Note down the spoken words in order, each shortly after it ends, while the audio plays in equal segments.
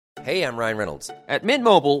Hey, I'm Ryan Reynolds. At Mint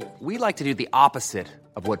Mobile, we like to do the opposite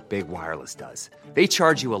of what Big Wireless does. They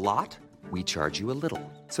charge you a lot, we charge you a little.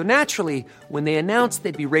 So naturally, when they announced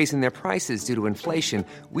they'd be raising their prices due to inflation,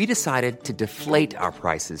 we decided to deflate our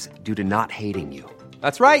prices due to not hating you.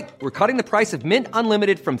 That's right. We're cutting the price of Mint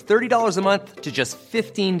Unlimited from $30 a month to just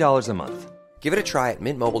 $15 a month. Give it a try at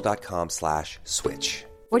mintmobile.com/switch.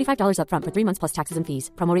 $45 up front for 3 months plus taxes and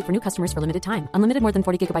fees. Promo rate for new customers for limited time. Unlimited more than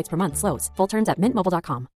 40 gigabytes per month. Slows full terms at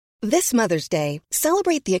mintmobile.com. This Mother's Day,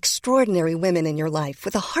 celebrate the extraordinary women in your life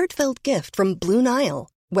with a heartfelt gift from Blue Nile.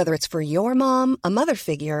 Whether it's for your mom, a mother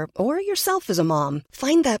figure, or yourself as a mom,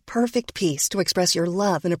 find that perfect piece to express your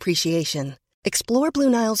love and appreciation. Explore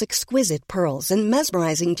Blue Nile's exquisite pearls and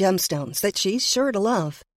mesmerizing gemstones that she's sure to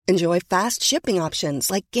love. Enjoy fast shipping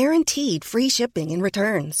options like guaranteed free shipping and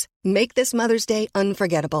returns. Make this Mother's Day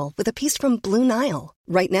unforgettable with a piece from Blue Nile.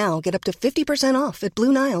 Right now, get up to 50% off at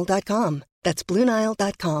BlueNile.com. That's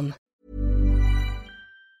BlueNile.com.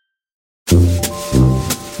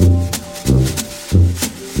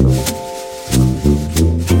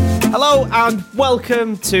 Hello and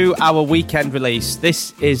welcome to our weekend release.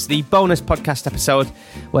 This is the bonus podcast episode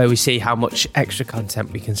where we see how much extra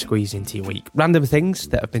content we can squeeze into your week. Random things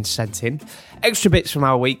that have been sent in, extra bits from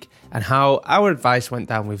our week, and how our advice went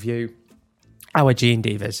down with you, our Gene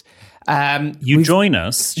Divas. You join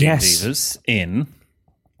us, Gene Yes. Divas, in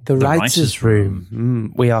The writer's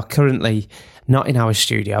room. We are currently not in our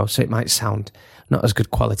studio, so it might sound not as good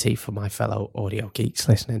quality for my fellow audio geeks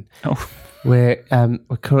listening. Oh. We're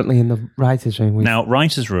currently in the writer's room. Now,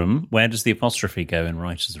 writer's room, where does the apostrophe go in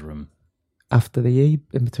writer's room? After the E,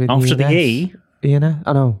 in between the After E and the S. E? You know?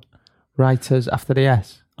 I know. Writers after the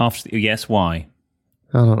S. After the, yes, why?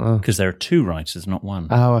 I don't know. Because there are two writers, not one.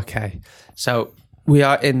 Oh, okay. So we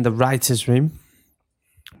are in the writer's room.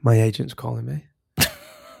 My agent's calling me.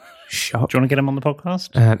 Shock. Do you want to get him on the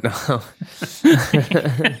podcast?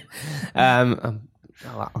 No.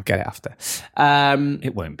 I'll get it after.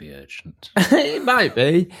 It won't be urgent. It might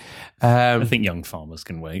be. I think young farmers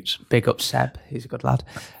can wait. Big up Seb. He's a good lad.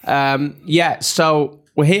 So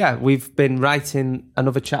we're here. We've been writing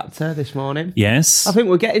another chapter this morning. Yes. I think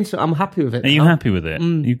we're getting to. I'm happy with it. Are you now. happy with it?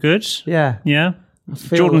 You good? Yeah. Yeah?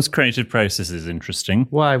 feel- Jordan's creative process is interesting.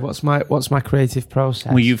 Why? What's my creative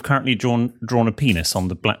process? Well, you've currently drawn a penis on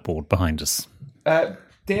the blackboard behind us.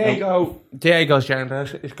 Diego's gender.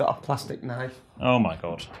 He's got a plastic knife. Oh, my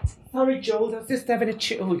God. Sorry, Joel. I was just having a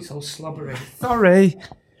chill. It's all slobbery. Sorry.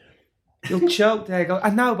 You'll choke, Diego. I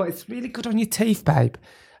know, but it's really good on your teeth, babe.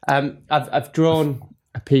 I've drawn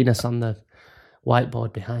a penis on the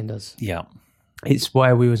whiteboard behind us. Yeah. It's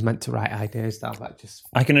where we was meant to write ideas down. Like just,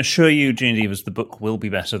 I can assure you, Gene Divas, the book will be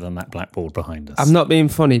better than that blackboard behind us. I'm not being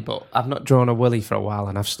funny, but I've not drawn a willy for a while,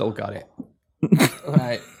 and I've still got it.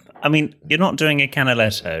 Right. I mean, you're not doing a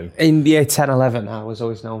Canaletto. In year 10, 11, I was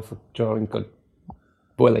always known for drawing good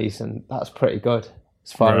willies, and that's pretty good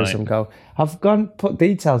as far as them go. I've gone put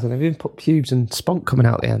details in. I've even put pubes and spunk coming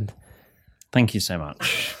out the end. Thank you so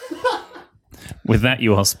much. With that,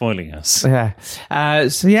 you are spoiling us. Yeah.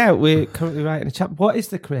 We're currently writing a chapter. What is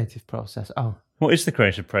the creative process? Oh. What is the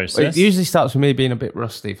creative process? It usually starts with me being a bit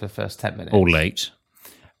rusty for the first 10 minutes. Or late.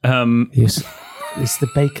 It's the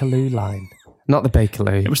Bakerloo line. Not the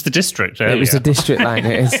Bakerloo. It was the district earlier. It was the district line.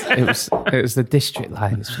 It was the district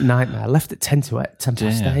line. It's a nightmare. I left at 10 past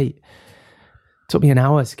 8. Took me an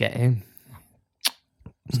hour to get in.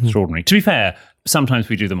 It's extraordinary. To be fair, sometimes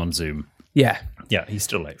we do them on Zoom. Yeah. Yeah, he's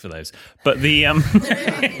still late for those. But the...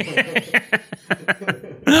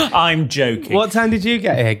 I'm joking. What time did you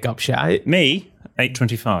get here, gobshite? Me?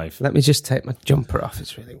 8:25. Let me just take my jumper off.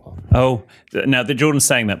 It's really warm. Oh, now Jordan's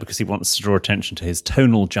saying that because he wants to draw attention to his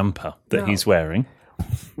tonal jumper that he's wearing.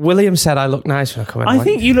 William said I look nice when I come in. I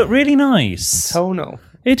think you look really nice. Tonal.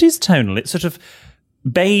 It is tonal. It's sort of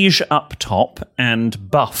beige up top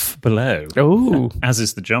and buff below. Ooh. As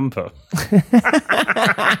is the jumper.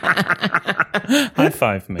 High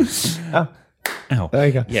five me. Oh. Ow. There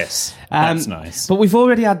you go. Yes, that's nice. But we've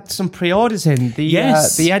already had some pre-orders in.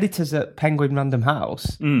 Yes. The editors at Penguin Random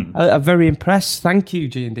House are very impressed. Thank you,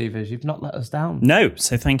 Gene Divas. You've not let us down. No,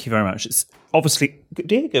 so thank you very much. It's obviously...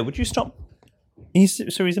 Diego, would you stop? He's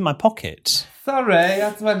in my pocket. Sorry,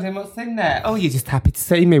 I was wondering what's in there. Oh, you're just happy to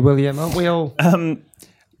see me, William, aren't we all?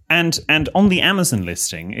 And on the Amazon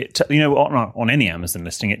listing, on any Amazon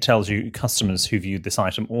listing, it tells you customers who viewed this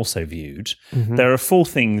item also viewed. Mm-hmm. There are 4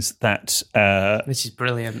 things that this is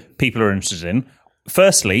brilliant. People are interested in.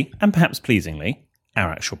 Firstly, and perhaps pleasingly,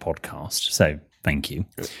 our actual podcast. So thank you.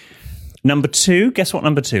 Number 2, guess what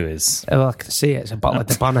number 2 is? Oh, I can see it. It's a bottle of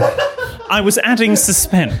De Bonnet. I was adding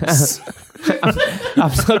suspense.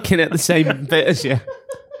 I'm looking at the same bit as you.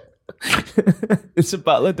 It's a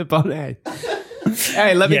bottle of Dubonnet.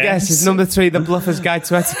 Hey, let me Yes. guess. Is number 3 The Bluffer's Guide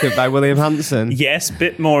to Etiquette by William Hanson? Yes,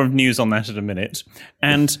 bit more of news on that in a minute.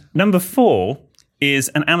 And number 4 is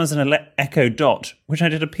an Amazon Echo Dot, which I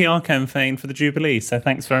did a PR campaign for the Jubilee. So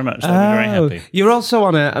thanks very much. I'll be very happy. You're also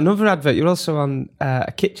on another advert. You're also on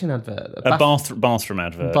a kitchen advert. A bathroom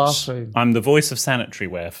advert. Bathroom. I'm the voice of sanitary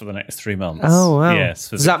wear for the next 3 months. Oh, wow. Yes.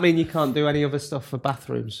 Does that mean you can't do any other stuff for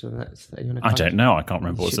bathrooms? So I don't know. I can't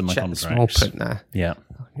remember what's in my check contract. the small print there. Yeah.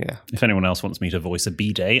 Yeah. If anyone else wants me to voice a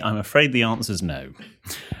B-Day, I'm afraid the answer's no.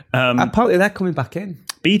 Apparently they're coming back in.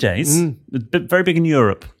 B-Days? Very big in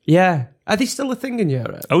Europe. Yeah. Are they still a thing in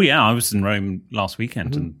Europe? Oh, yeah. I was in Rome last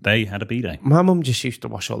weekend and they had a B-Day. My mum just used to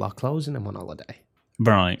wash all our clothes in them on holiday.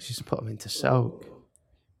 Right. She used to put them into soak.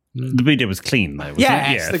 The B-Day was clean, though, wasn't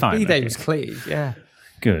Yes, it? the Fine, B-Day okay. was clean. Yeah.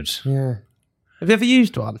 Good. Yeah. Have you ever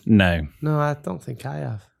used one? No. No, I don't think I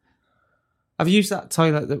have. I've used that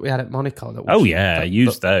toilet that we had at Monaco. That Oh, yeah,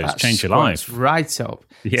 use those. that Change your squirts life. right up.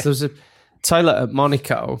 Yeah. So there's a toilet at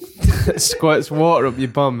Monaco that squirts water up your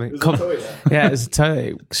bum. Yeah, it's a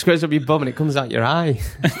toilet. It squirts up your bum and it comes out your eye.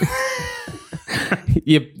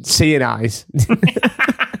 You're seeing eyes.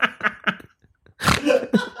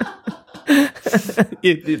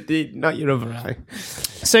 Not your other eye.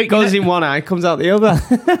 So It goes in one eye, comes out the other.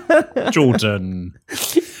 Jordan.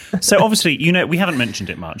 So obviously, we haven't mentioned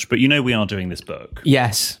it much, but we are doing this book.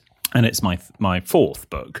 Yes. And it's my 4th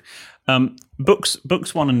book.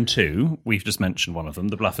 Books 1 and 2, we've just mentioned one of them,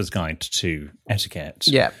 The Bluffer's Guide to Etiquette.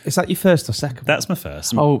 Yeah. Is that your first or second? That's my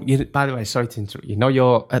first. Oh, by the way, sorry to interrupt you.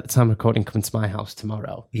 You're, at the time of recording, coming to my house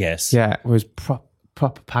tomorrow. Yes. Yeah, I was proper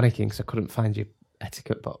panicking because I couldn't find your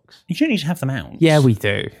etiquette books. You don't need to have them out. Yeah, we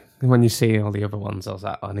do. And when you see all the other ones, I was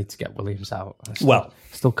like, I need to get Williams out.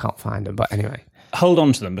 Still can't find them, but anyway. Hold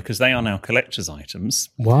on to them because they are now collector's items.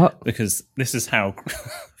 What? Because this is how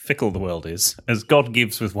fickle the world is. As God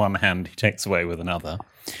gives with one hand, he takes away with another.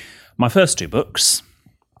 My first 2 books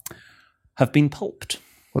have been pulped.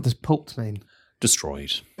 What does pulped mean?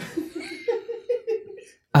 Destroyed.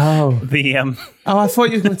 Oh. I I thought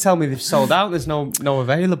you were going to tell me they've sold out. There's no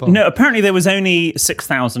available. No, apparently there was only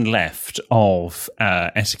 6,000 left of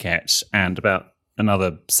Etiquette and about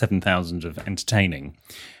another 7,000 of Entertaining.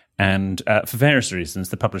 And for various reasons,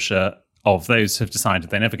 the publisher of those have decided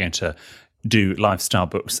they're never going to do lifestyle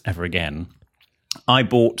books ever again. I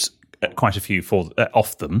bought quite a few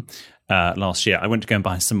off them last year. I went to go and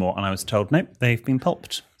buy some more and I was told, nope, they've been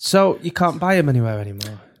pulped. So you can't buy them anywhere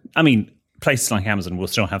anymore? I mean, places like Amazon will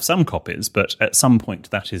still have some copies, but at some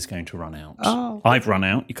point that is going to run out. Oh. I've run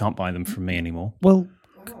out. You can't buy them from me anymore. Well,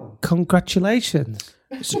 congratulations.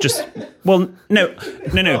 So just no.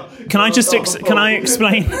 Can I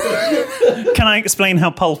explain? Can I explain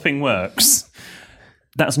how pulping works?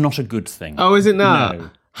 That's not a good thing. Oh, is it not? No.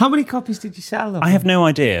 How many copies did you sell them? I have no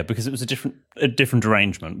idea because it was a different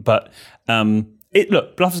arrangement. But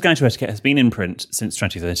Bluffer's Guide to Etiquette has been in print since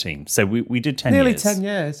 2013. So we did 10 Nearly years. 10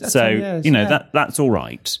 years. That's So 10 years, that's all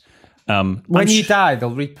right. When you die,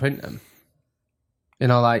 they'll reprint them.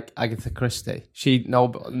 Like Agatha Christie.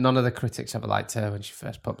 None of the critics ever liked her when she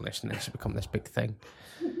first published, and then she become this big thing.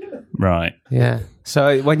 Right. Yeah.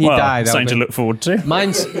 So when you die, something to look forward to.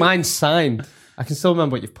 Mine's signed. I can still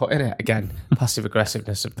remember what you've put in it. Again, passive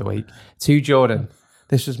aggressiveness of the week. To Jordan.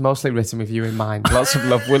 This was mostly written with you in mind. Lots of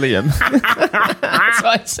love, William. That's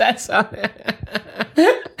what it says on it.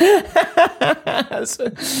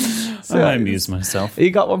 I amuse myself. You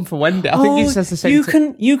got one for Wendy. I think he says the same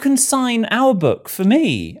thing. You can sign our book for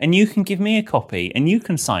me, and you can give me a copy, and you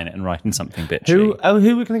can sign it and write in something bitchy. Who are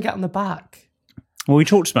we going to get on the back? Well, we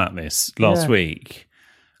talked about this last week.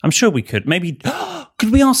 I'm sure we could. Maybe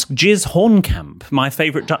could we ask Jizz Hornkamp, my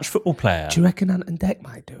favourite Dutch football player? Do you reckon Ant and Dec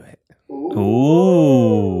might do it?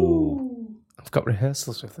 Ooh. I've got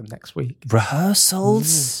rehearsals with them next week.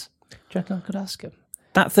 Rehearsals? Do you reckon I could ask him?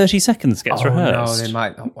 That 30 seconds gets rehearsed. No, they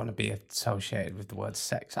might not want to be associated with the word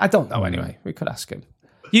sex. I don't know anyway. We could ask him.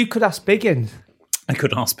 You could ask Biggins. I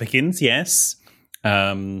could ask Pickens, yes.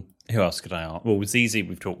 Who else could I ask? Well, Zizi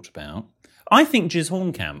we've talked about. I think Jizz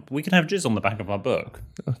Hornkamp. We could have Jizz on the back of our book.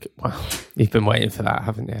 Okay, well, you've been waiting for that,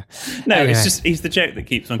 haven't you? No, Anyway. it's just he's the joke that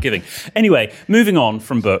keeps on giving. Anyway, moving on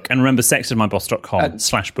from book, and remember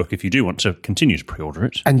sexedmyboss.com/book if you do want to continue to pre-order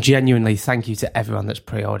it. And genuinely, thank you to everyone that's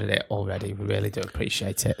pre-ordered it already. We really do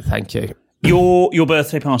appreciate it. Thank you. Your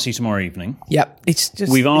birthday party tomorrow evening. Yep, it's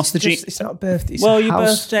just We've asked it's not a birthday. It's Well, a your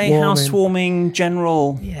birthday, housewarming,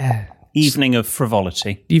 general Yeah. evening of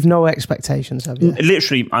frivolity. You've no expectations, have you?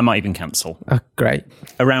 Literally, I might even cancel. Oh, great.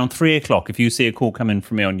 Around 3:00, if you see a call come in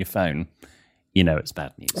from me on your phone, you know it's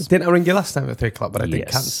bad news. Didn't I ring you last time at 3:00, but I didn't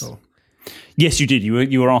Yes. cancel. Yes, you did.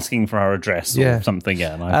 You were asking for our address or Yeah. something.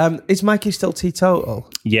 Yeah. And Is Mikey still teetotal?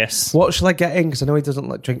 yes. What shall I get in? Because I know he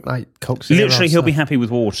doesn't drink Coke Zero. Literally, he'll so- be happy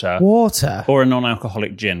with water. Water. Or a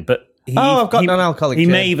non-alcoholic gin. But I've got non-alcoholic He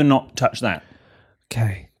gin. may even not touch that.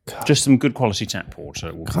 Okay. God. Just some good quality tap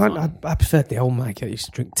water. Will be fine. I preferred the old Mikey that used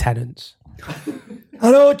to drink Tennent's.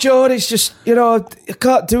 I know, John, it's just, I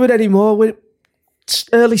can't do it anymore. With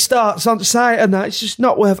early starts on site and that, it's just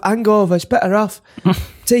not worth hangover. It's better off.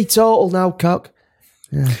 Teetotal now, cock.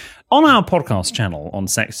 Yeah. On our podcast channel on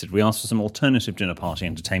Sexted, we asked for some alternative dinner party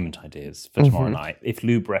entertainment ideas for tomorrow night. If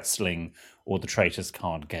lube wrestling or the Traitors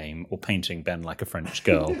card game or painting Ben like a French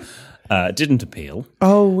girl didn't appeal.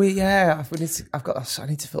 Oh, yeah. I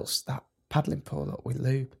need to fill that paddling pool up with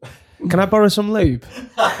lube. Can I borrow some lube?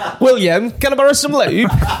 William, can I borrow some lube?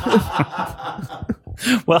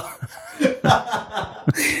 Well,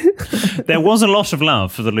 there was a lot of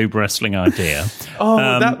love for the lube wrestling idea.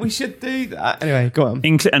 That we should do that. Anyway, go on.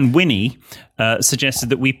 And Winnie suggested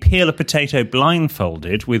that we peel a potato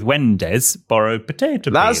blindfolded with Wendes borrowed potato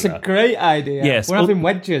That's peeler. a great idea. Yes, We're well- having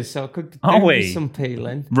wedges, so I could Are do we? some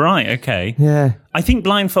peeling. Right, okay. Yeah. I think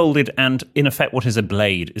blindfolded and, in effect, what is a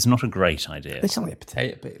blade is not a great idea. It's only a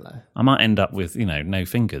potato peeler. I might end up with, no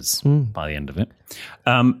fingers by the end of it.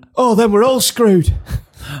 Oh, then we're all screwed.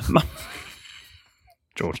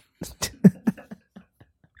 George.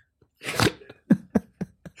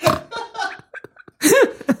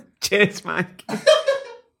 Cheers, Mike.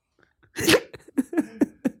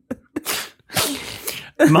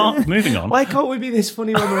 Mark, moving on. Why can't we be this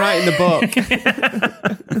funny when we're writing the book?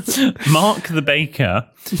 Mark the baker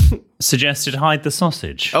suggested hide the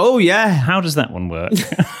sausage. Oh, yeah. How does that one work? Do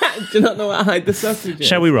you not know what hide the sausage is?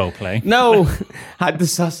 Shall we role play? No. Hide the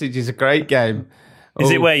sausage is a great game.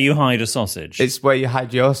 Is it where you hide a sausage? It's where you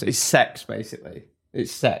hide yours. It's sex, basically.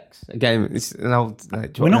 It's sex. A game. It's an old.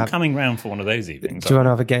 We're not coming round for one of those evenings. Do you want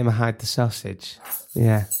to have a game of hide the sausage?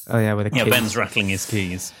 Yeah. Oh, yeah, with a Yeah, key. Ben's rattling his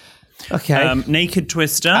keys. Okay. Naked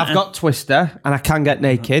Twister. I've got Twister, and I can get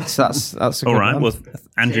naked, so that's a all good right. one. Well,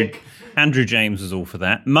 Andrew James was all for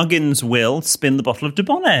that. Muggins will spin the bottle of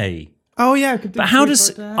Debonnaire. Oh, yeah. I could do But how truth does...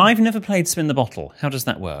 or dare. I've never played Spin the Bottle. How does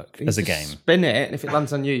that work as a You game? just spin it, and if it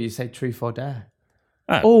lands on you, you say truth or dare.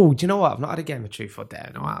 Oh. Oh, do you know what? I've not had a game of truth or dare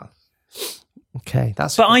in a while. Okay,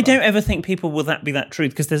 that's. But a good I one. don't ever think people will that be that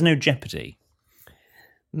truth because there's no jeopardy.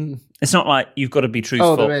 It's not like you've got to be truthful.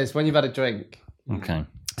 Oh, there is. When you've had a drink. Okay.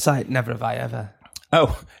 It's like, never have I ever.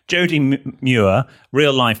 Oh, Jodie Muir,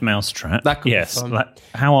 real life mousetrap. That could be yes. fun.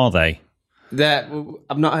 How are they?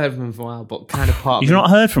 I've not heard from them for a while, but kind of part of You've me. not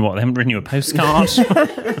heard from what? They haven't written you a postcard?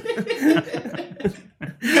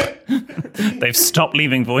 They've stopped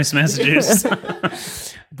leaving voice messages.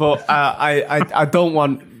 But I don't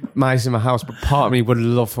want mice in my house, but part of me would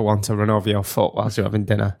love for one to run over your foot whilst you're having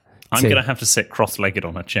dinner. I'm going to have to sit cross-legged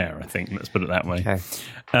on a chair, I think. Let's put it that way.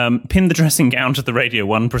 Okay. Pin the dressing gown to the Radio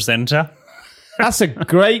 1 presenter. That's a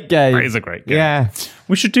great game. That is a great game. Yeah.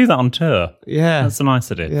 We should do that on tour. Yeah. That's a nice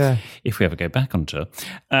idea. Yeah. If we ever go back on tour.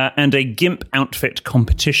 And a GIMP outfit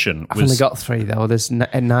competition. I've only got 3 though. There's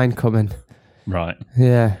 9 coming. Right.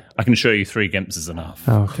 Yeah. I can show you 3 GIMPs is enough.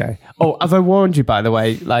 Okay. Oh, have I warned you, by the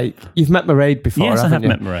way? Like, you've met Mairead before, Yes, I haven't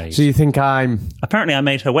have you? met Mairead. So you think I'm... Apparently, I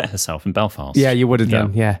made her wet herself in Belfast. Yeah, you would have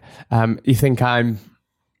done, yeah. You think I'm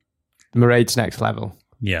Mairead's next level?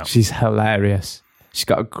 Yeah. She's hilarious. She's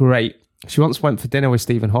got a great... She once went for dinner with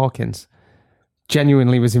Stephen Hawkins.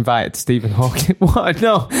 Genuinely was invited to Stephen Hawking. What?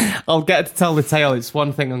 No, I'll get to tell the tale. It's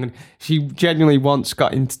one thing. She genuinely once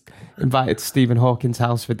got invited to Stephen Hawking's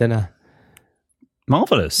house for dinner.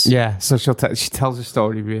 Marvellous. Yeah, so she tells a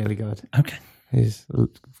story really good. Okay. He's a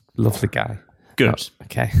lovely guy. Good. Oh,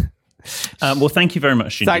 okay. Well, thank you very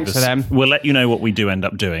much, Ginny. Thanks for them. We'll let you know what we do end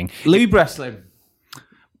up doing. Lube wrestling.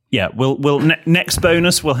 Yeah, we'll next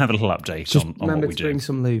bonus, we'll have a little update Just on remember what we to do. bring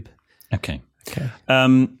some lube. Okay.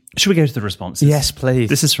 Should we go to the responses? Yes, please.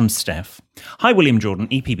 This is from Steph. Hi, William, Jordan,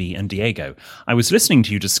 EPB, and Diego. I was listening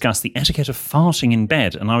to you discuss the etiquette of farting in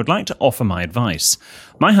bed, and I would like to offer my advice.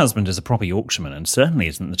 My husband is a proper Yorkshireman and certainly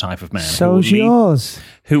isn't the type of man So's yours.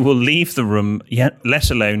 who will leave the room, yet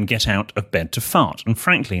let alone get out of bed to fart, and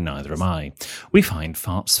frankly, neither am I. We find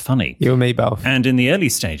farts funny. You and me both. And in the early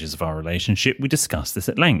stages of our relationship, we discussed this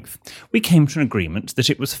at length. We came to an agreement that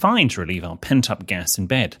it was fine to relieve our pent-up gas in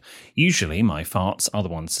bed. Usually, my farts are the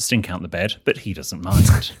ones to stink out the bed, but he doesn't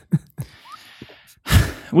mind.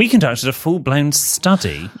 We conducted a full-blown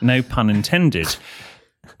study, no pun intended,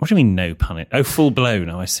 What do you mean, no pun? Oh, full blown.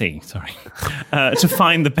 Oh, I see. Sorry. To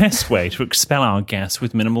find the best way to expel our gas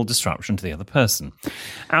with minimal disruption to the other person.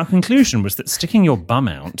 Our conclusion was that sticking your bum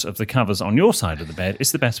out of the covers on your side of the bed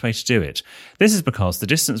is the best way to do it. This is because the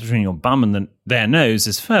distance between your bum and their nose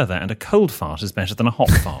is further, and a cold fart is better than a hot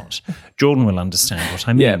fart. Jordan will understand what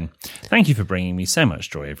I mean. Yeah. Thank you for bringing me so much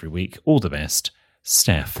joy every week. All the best.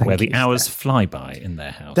 Steph, Thank where the you, hours Steph. fly by in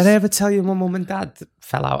their house. Did I ever tell you my mum and dad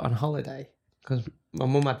fell out on holiday? Because my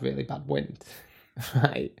mum had really bad wind,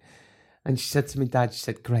 right? And she said to me, Dad, she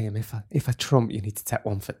said, Graham, if I trump, you need to take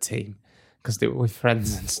one for the team. Because they were with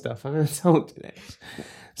friends and stuff. I've never told you this.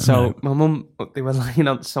 So my mum, they were lying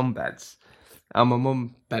on some beds. And my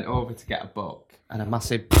mum bent over to get a book. And a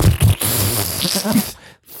massive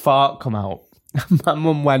fart come out. My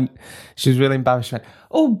mum went, she was really embarrassed. She went,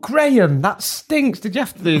 oh, Graham, that stinks. Did you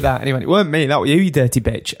have to do that? And he went, it weren't me, that was you dirty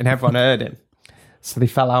bitch. And everyone heard him. So they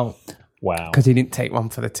fell out. Wow. Because he didn't take one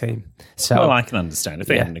for the team. So, Well, I can understand if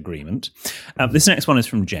they had an agreement. This next one is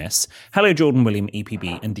from Jess. Hello, Jordan, William,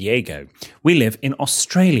 EPB, and Diego. We live in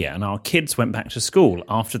Australia, and our kids went back to school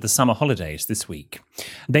after the summer holidays this week.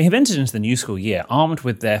 They have entered into the new school year armed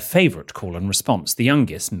with their favourite call and response. The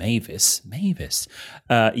youngest, Mavis,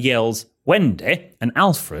 yells, Wendy, and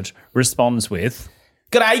Alfred responds with,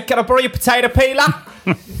 G'day, can I borrow your potato peeler?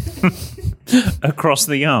 across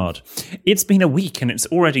the yard. It's been a week and it's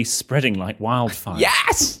already spreading like wildfire.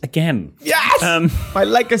 Yes! Again. Yes! My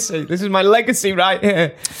legacy. This is my legacy right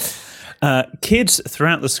here. Kids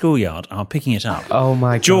throughout the schoolyard are picking it up. Oh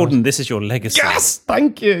my God. Jordan, this is your legacy. Yes!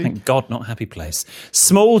 Thank you. Thank God, not happy place.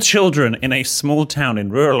 Small children in a small town in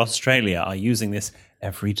rural Australia are using this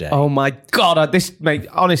every day. Oh my God.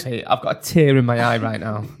 Honestly, I've got a tear in my eye right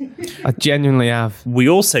now. I genuinely have. We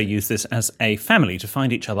also use this as a family to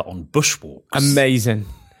find each other on bushwalks. Amazing.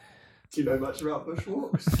 Do you know much about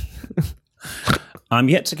bushwalks? I'm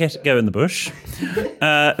yet to go in the bush.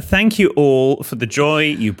 Thank you all for the joy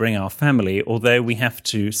you bring our family, although we have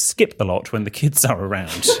to skip a lot when the kids are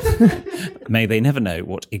around. May they never know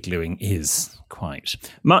what iglooing is, quite.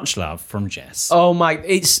 Much love from Jess. Oh my,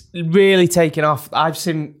 it's really taken off. I've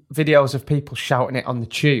seen videos of people shouting it on the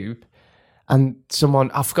tube. And someone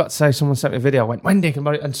sent me a video, went, Wendy, can I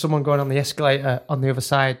borrow it? And someone going on the escalator on the other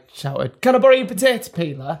side shouted, can I borrow your potato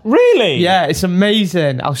peeler? Really? Yeah, it's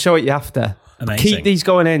amazing. I'll show it you after. Amazing. Keep these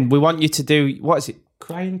going in. We want you to do, what is it,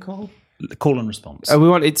 crying call? Call and response. We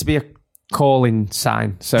want it to be a calling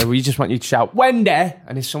sign. So we just want you to shout, Wendy!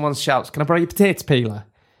 And if someone shouts, can I borrow your potato peeler?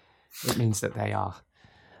 It means that they are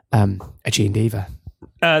a Gene Diva.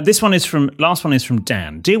 Last one is from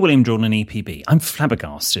Dan. Dear William, Jordan and EPB, I'm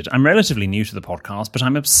flabbergasted. I'm relatively new to the podcast, but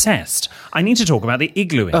I'm obsessed. I need to talk about the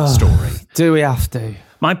iglooing story. Do we have to?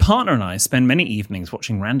 My partner and I spend many evenings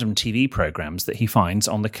watching random TV programs that he finds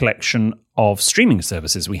on the collection of streaming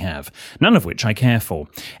services we have, none of which I care for.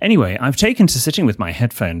 Anyway, I've taken to sitting with my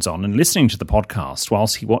headphones on and listening to the podcast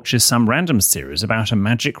whilst he watches some random series about a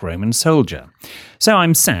magic Roman soldier. So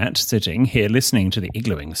I'm sitting here listening to the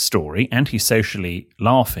iglooing story, antisocially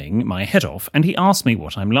laughing my head off, and he asks me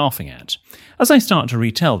what I'm laughing at. As I start to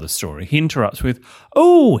retell the story, he interrupts with,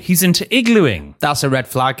 oh, he's into iglooing. That's a red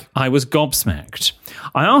flag. I was gobsmacked.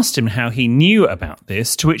 I asked him how he knew about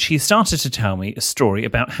this, to which he started to tell me a story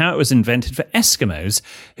about how it was invented for Eskimos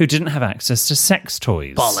who didn't have access to sex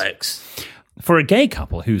toys. Bollocks. For a gay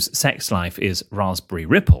couple whose sex life is Raspberry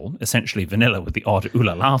Ripple, essentially vanilla with the odd ooh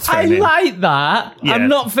la la thrown I in. like that. Yeah. I'm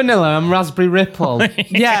not vanilla, I'm Raspberry Ripple.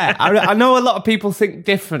 Yeah, I know a lot of people think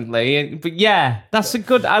differently, but yeah, that's a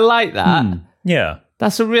good, I like that. Yeah.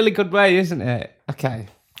 That's a really good way, isn't it? Okay.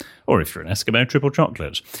 Or if you're an Eskimo, triple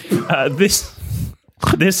chocolate.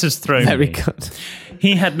 This has thrown Very me. good.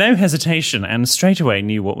 He had no hesitation and straight away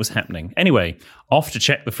knew what was happening. Anyway, off to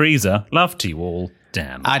check the freezer. Love to you all,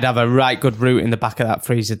 Dan. I'd have a right good route in the back of that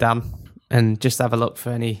freezer, Dan, and just have a look for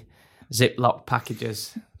any Ziploc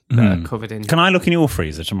packages that are covered in. Can I look in your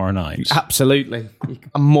freezer tomorrow night? Absolutely.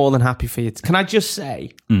 I'm more than happy for you. Can I just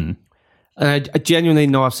say, and I genuinely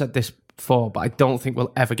know I've said this before, but I don't think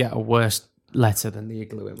we'll ever get a worse letter than the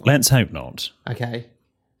iglooing one. Let's hope not. Okay?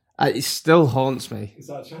 It still haunts me. Is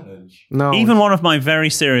that a challenge? No. Even one of my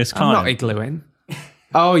very serious I'm clients. not iglooing.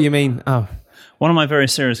 Oh, you mean... Oh. One of my very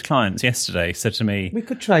serious clients yesterday said to me, We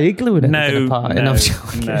could try iglooing at no, the party. no, I'm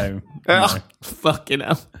joking. no. Oh, fucking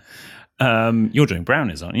hell. You're doing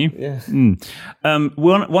brownies, aren't you? Yeah.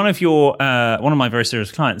 One of my very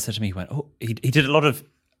serious clients said to me, he went, he did a lot of.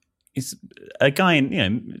 He's a guy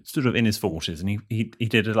in sort of in his 40s, and he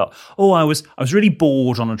did a lot. Oh, I was really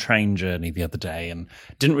bored on a train journey the other day and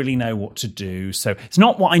didn't really know what to do. So it's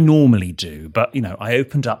not what I normally do, but I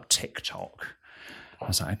opened up TikTok. I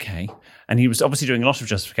was like, okay. And he was obviously doing a lot of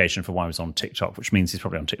justification for why he was on TikTok, which means he's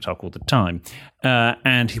probably on TikTok all the time.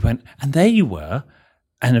 And he went, and there you were.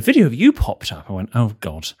 And a video of you popped up. I went, oh,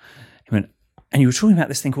 God. He went, and you were talking about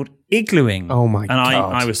this thing called iglooing. Oh, my God.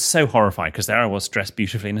 And I was so horrified because there I was dressed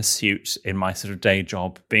beautifully in a suit in my sort of day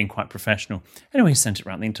job, being quite professional. Anyway, he sent it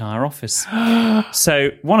around the entire office.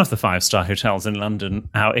 So one of the 5-star hotels in London,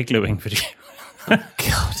 our iglooing video.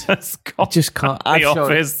 God. Has got Just can't. the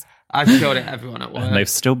office. I've showed it everyone at work. And they've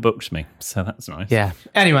still booked me, so that's nice. Yeah.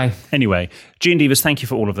 Anyway, G and Divas, thank you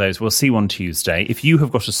for all of those. We'll see you on Tuesday. If you have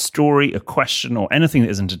got a story, a question, or anything that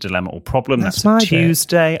isn't a dilemma or problem, that's my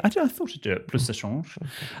Tuesday. I thought I'd do it. Plus the change.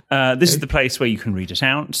 This is the place where you can read it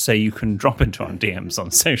out, so you can drop into our DMs on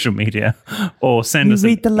social media, or send us.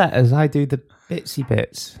 read the letters. I do the bitsy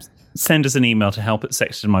bits. Send us an email to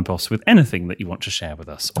help@sextedandmyboss with anything that you want to share with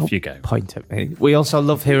us. Off you go. Point at me. We also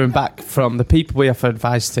love hearing back from the people we offer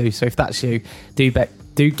advice to. So if that's you, do get.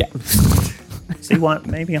 See what?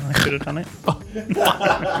 Maybe I could have done it.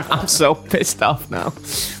 I'm so pissed off now,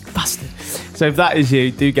 bastard. So if that is you,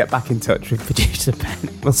 do get back in touch with producer Ben.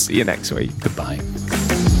 We'll see you next week. Goodbye.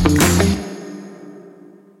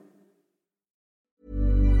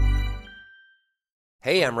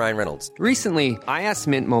 Hey, I'm Ryan Reynolds. Recently, I asked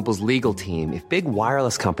Mint Mobile's legal team if big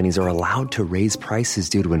wireless companies are allowed to raise prices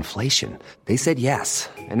due to inflation. They said yes.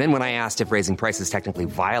 And then when I asked if raising prices technically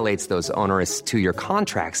violates those onerous 2-year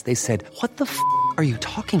contracts, they said, "What the f*** are you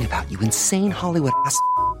talking about, you insane Hollywood ass?"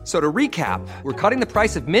 So to recap, we're cutting the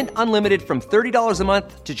price of Mint Unlimited from $30 a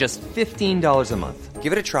month to just $15 a month.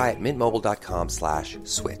 Give it a try at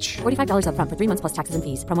mintmobile.com/switch. $45 up front for 3 months plus taxes and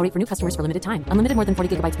fees. Promo rate for new customers for limited time. Unlimited more than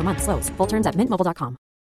 40 gigabytes per month. Slows full terms at mintmobile.com.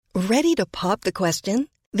 Ready to pop the question?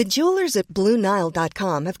 The jewelers at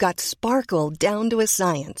BlueNile.com have got sparkle down to a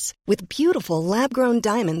science with beautiful lab-grown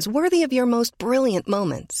diamonds worthy of your most brilliant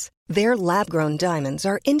moments. Their lab-grown diamonds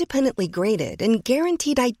are independently graded and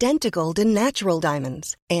guaranteed identical to natural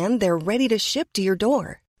diamonds, and they're ready to ship to your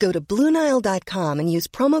door. Go to BlueNile.com and use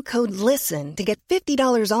promo code LISTEN to get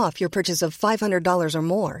 $50 off your purchase of $500 or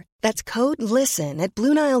more. That's code LISTEN at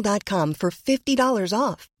BlueNile.com for $50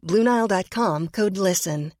 off. BlueNile.com, code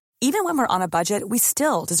LISTEN. Even when we're on a budget, we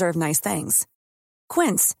still deserve nice things.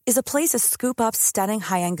 Quince is a place to scoop up stunning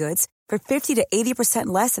high-end goods for 50 to 80%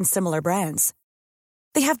 less than similar brands.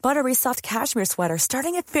 They have buttery soft cashmere sweaters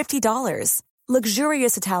starting at $50,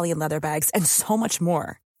 luxurious Italian leather bags, and so much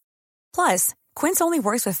more. Plus, Quince only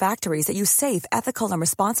works with factories that use safe, ethical, and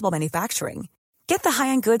responsible manufacturing. Get the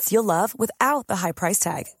high-end goods you'll love without the high price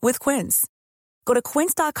tag with Quince. Go to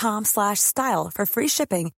quince.com/style for free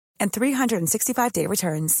shipping and 365-day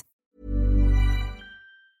returns.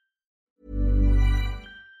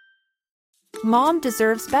 Mom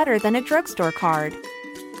deserves better than a drugstore card.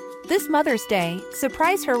 This Mother's Day,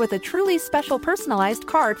 surprise her with a truly special personalized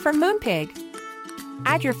card from Moonpig.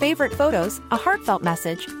 Add your favorite photos, a heartfelt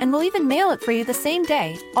message, and we'll even mail it for you the same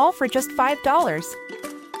day, all for just $5.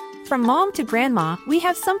 From mom to grandma, we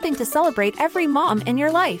have something to celebrate every mom in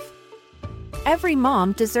your life. Every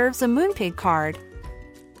mom deserves a Moonpig card.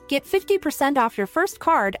 Get 50% off your first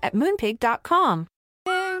card at Moonpig.com.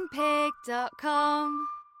 Moonpig.com